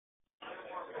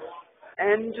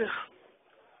And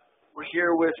we're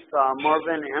here with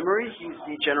Marvin Ammori. He's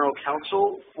the General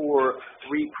Counsel for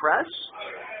Repress.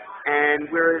 And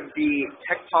we're at the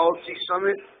Tech Policy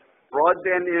Summit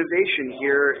Broadband Innovation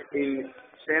here in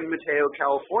San Mateo,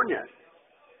 California.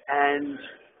 And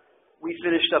we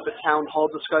finished up a town hall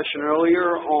discussion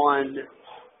earlier on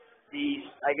the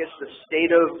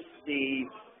state of the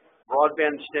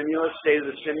broadband stimulus,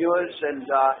 and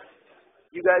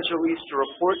you guys released a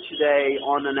report today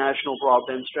on the national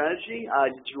broadband strategy.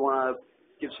 Did you want to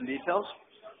give some details?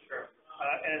 Sure.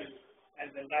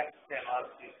 And the next San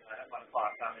Mateo at 1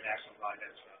 o'clock on the national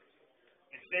broadband strategy.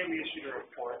 And today we issued a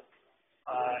report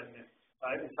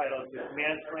entitled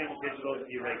Dismantling Digital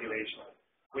Deregulation,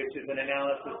 which is an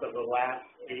analysis of the last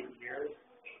 8 years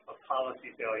of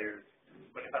policy failures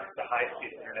when it comes to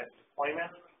high-speed internet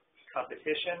deployment,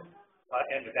 competition,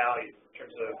 and value in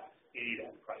terms of speed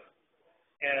and price.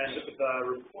 And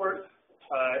the report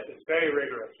is very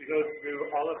rigorous. We go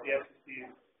through all of the FCC's,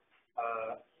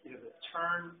 the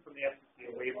turn from the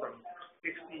FCC away from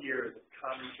 60 years of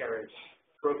common carriage,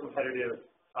 pro-competitive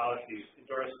policies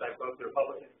endorsed by both the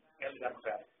Republicans and the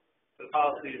Democrats, the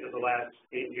policies of the last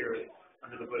 8 years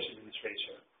under the Bush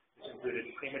administration, which included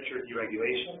premature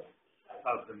deregulation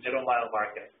of the middle mile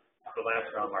market, of the last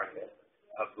mile market,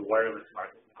 of the wireless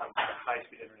market, of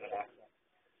high-speed internet access.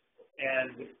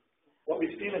 And what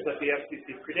we've seen is that the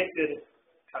FCC predicted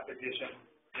competition,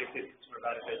 predicted consumer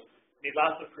benefits, made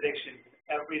lots of predictions in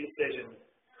every decision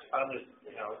on this,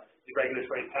 the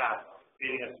regulatory path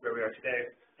leading us to where we are today.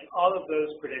 And all of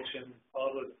those predictions, all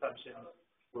of those assumptions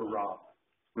were wrong.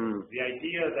 The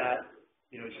idea that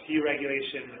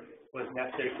deregulation was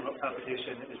necessary to promote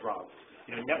competition is wrong.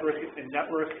 Network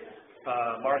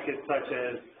markets such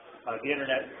as the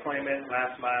internet deployment,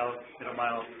 last mile, middle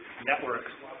mile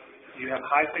networks, you have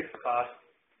high fixed costs,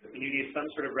 and you need some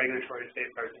sort of regulatory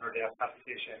safeguards in order to have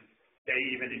competition, say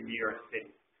even in New York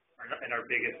City, or in our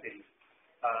biggest cities.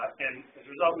 And as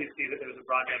a result, we see that there's a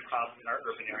broadband problem in our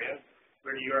urban areas,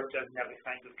 where New York doesn't have the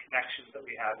kinds of connections that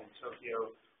we have in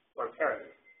Tokyo or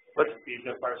Paris. But speeds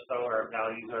are far slower, our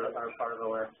values are far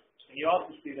lower. And you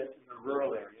also see that in the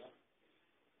rural area,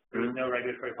 there's no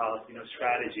regulatory policy, no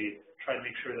strategy, trying to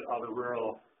make sure that all the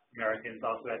rural Americans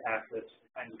also had access to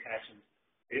the kinds of connections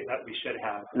that we should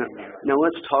have. Now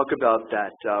let's talk about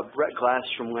that. Brett Glass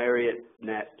from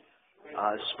LariatNet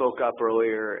spoke up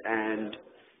earlier and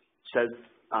said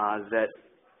that,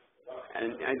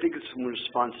 and I think it's in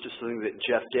response to something that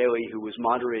Jeff Daly, who was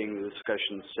moderating the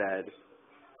discussion, said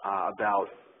about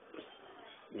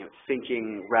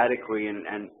thinking radically,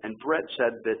 and Brett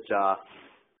said that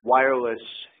wireless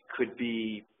could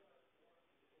be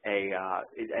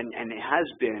and it has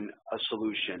been a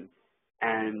solution,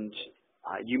 and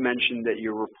you mentioned that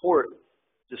your report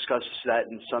discusses that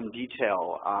in some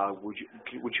detail. Would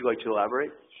you like to elaborate?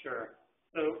 Sure.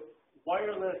 So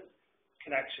wireless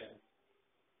connections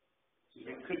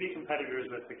could be competitors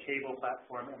with the cable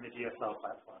platform and the DSL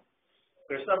platform.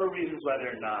 There are several reasons why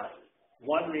they're not.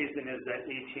 One reason is that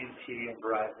AT&T and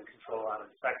Verizon control a lot of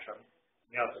the spectrum.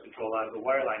 They also control a lot of the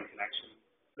wireline connections.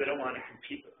 They don't want to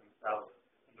compete with themselves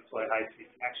and deploy high-speed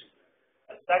connections.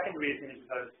 A second reason is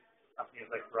because companies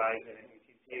like Verizon and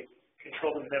AT&T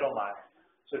control the middle mile.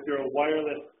 So if you're a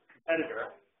wireless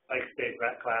competitor, like say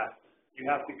Brett Glass, you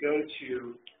have to go to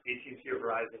AT&T or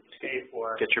Verizon to pay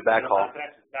for get your backhaul to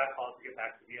get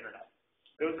back to the internet.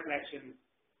 Those connections,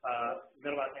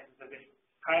 middle mile connections, have been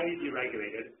highly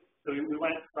deregulated. So we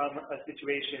went from a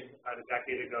situation about a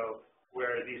decade ago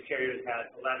where these carriers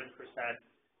had 11%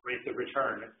 rates of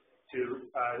return to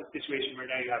a situation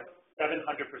where now you have 700%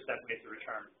 rates of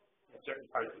return in certain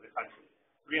parts of the country,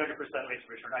 300% rates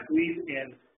of return. I believe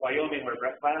in Wyoming, where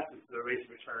Brett Glass is, the rates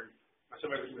of return are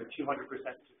somewhere between the 200%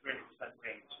 to 300%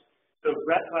 range. So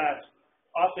Brett Glass,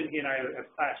 often he and I have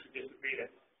clashed, we disagreed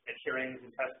at hearings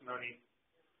and testimony,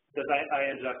 because I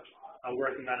ended up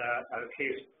working on a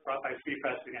case brought by Free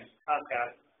Press against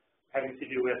Comcast, having to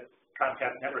do with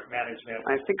Comcast network management.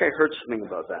 I think I heard something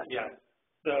about that. Yeah.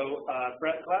 So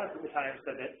Brett Glass at the time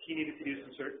said that he needed to do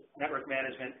some sort of network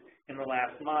management in the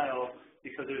last mile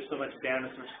because there was so much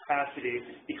bandwidth, so much capacity.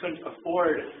 He couldn't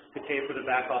afford to pay for the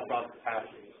backhaul for all the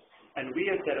capacity. And we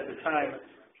had said at the time,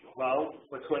 well,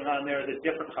 what's going on there is a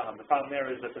different problem. The problem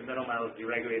there is that the middle mile is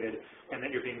deregulated and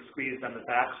that you're being squeezed on the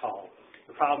backhaul.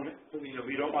 The problem,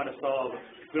 we don't want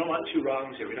two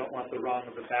wrongs here. We don't want the wrong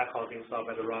of the backhaul being solved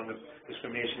by the wrong of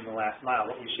discrimination in the last mile.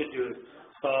 What we should do is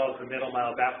solve the middle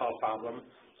mile backhaul problem,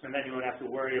 and then you won't have to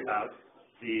worry about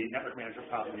the network management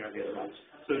problem nearly as much.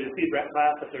 So to see Brett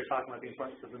last, if they're talking about the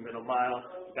importance of the middle mile,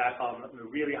 backhaul, the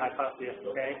really high cost of the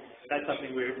SDK, that's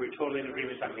something we're totally in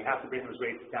agreement on. We have to bring those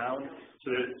rates down so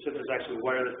there's actually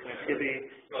wireless connectivity.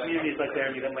 Communities like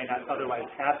Laramie that might not otherwise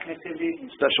have connectivity.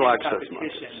 Special access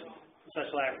models.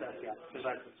 Special access, yeah. Special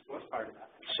access was part of that.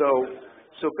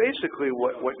 So basically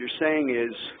what you're saying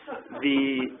is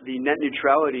the net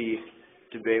neutrality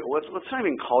debate, let's not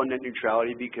even call it net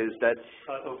neutrality because that's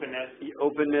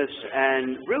openness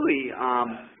and really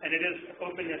and it is,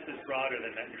 openness is broader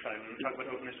than net neutrality. When we talk about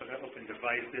openness, we're talking about open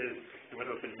devices, with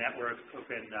open networks,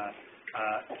 open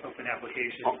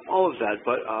applications, all of that,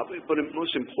 but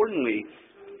most importantly,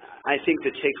 I think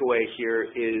the takeaway here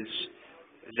is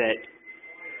that,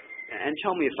 and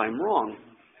tell me if I'm wrong,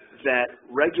 that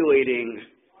regulating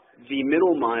the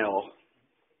middle mile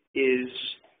is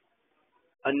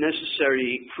a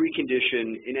necessary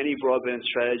precondition in any broadband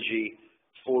strategy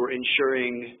for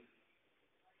ensuring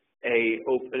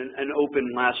an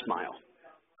open last mile.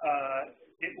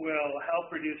 It will help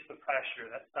reduce the pressure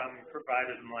that some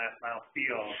providers in the last mile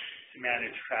feel to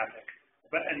manage traffic.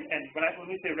 But when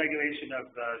we say regulation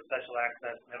of the special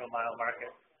access middle mile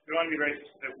market, we want to be very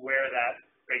specific where that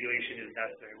regulation is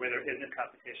necessary, where there isn't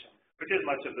competition, which is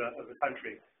much of the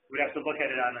country. We'd have to look at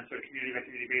it on a sort of community by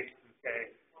community basis and say,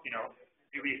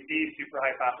 do we see super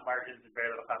high profit margins and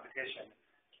very little competition?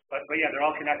 But yeah, they're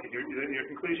all connected. Your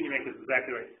conclusion you make is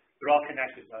exactly right. They're all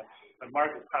connected. The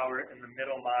market power in the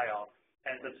middle mile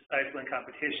ends up stifling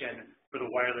competition for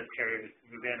the wireless carriers to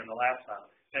move in the last mile.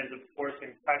 It ends up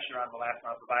forcing pressure on the last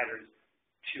mile providers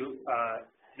to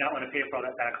not want to pay for all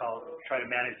that backhaul, try to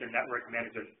manage their network,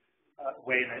 manage their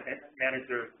manage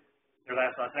their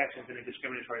last mile connections in a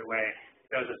discriminatory way.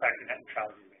 That was affecting net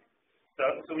neutrality rate.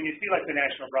 So when you see like the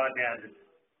National Broadband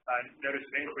notice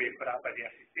of inquiry put out by the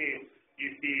FCC,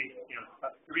 you see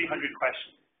 300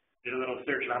 questions. Did a little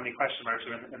search of how many question marks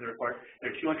are in the report. There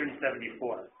are 274,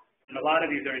 and a lot of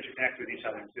these are interconnected with each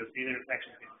other. So you'll see the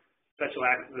interconnection between special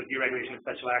access, the deregulation of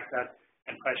special access,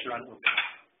 and pressure on openness.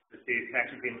 You'll see the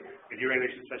connection between the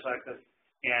deregulation of special access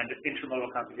and intermodal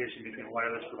competition between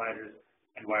wireless providers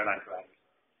and wireline providers.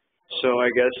 So I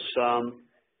guess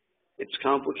it's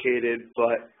complicated,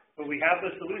 but we have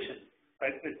the solution.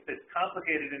 Right? It's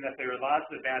complicated in that there are lots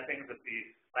of bad things that the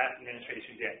last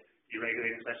administration did.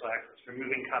 Deregulating special access,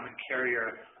 removing common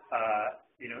carrier,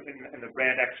 in the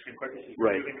Brand X Supreme Court decision,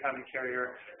 removing common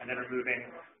carrier, and then removing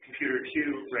computer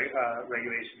 2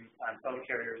 regulations on phone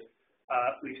carriers.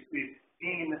 We've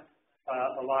seen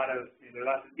a lot of, there are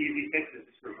lots of easy fixes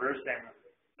reversing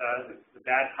the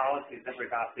bad policies that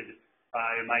were adopted by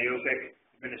a myopic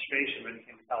administration when it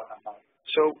came to telecom policy.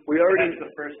 So we already. That's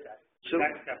the first step. The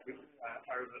next step is a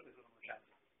little more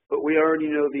challenging. But we already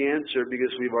know the answer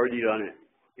because we've already done it.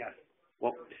 Yes.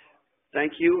 Well,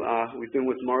 thank you. We've been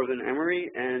with Marvin Ammori,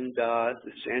 and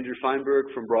this is Andrew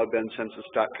Feinberg from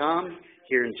BroadbandCensus.com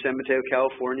here in San Mateo,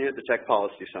 California at the Tech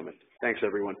Policy Summit. Thanks,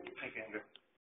 everyone. Thank you.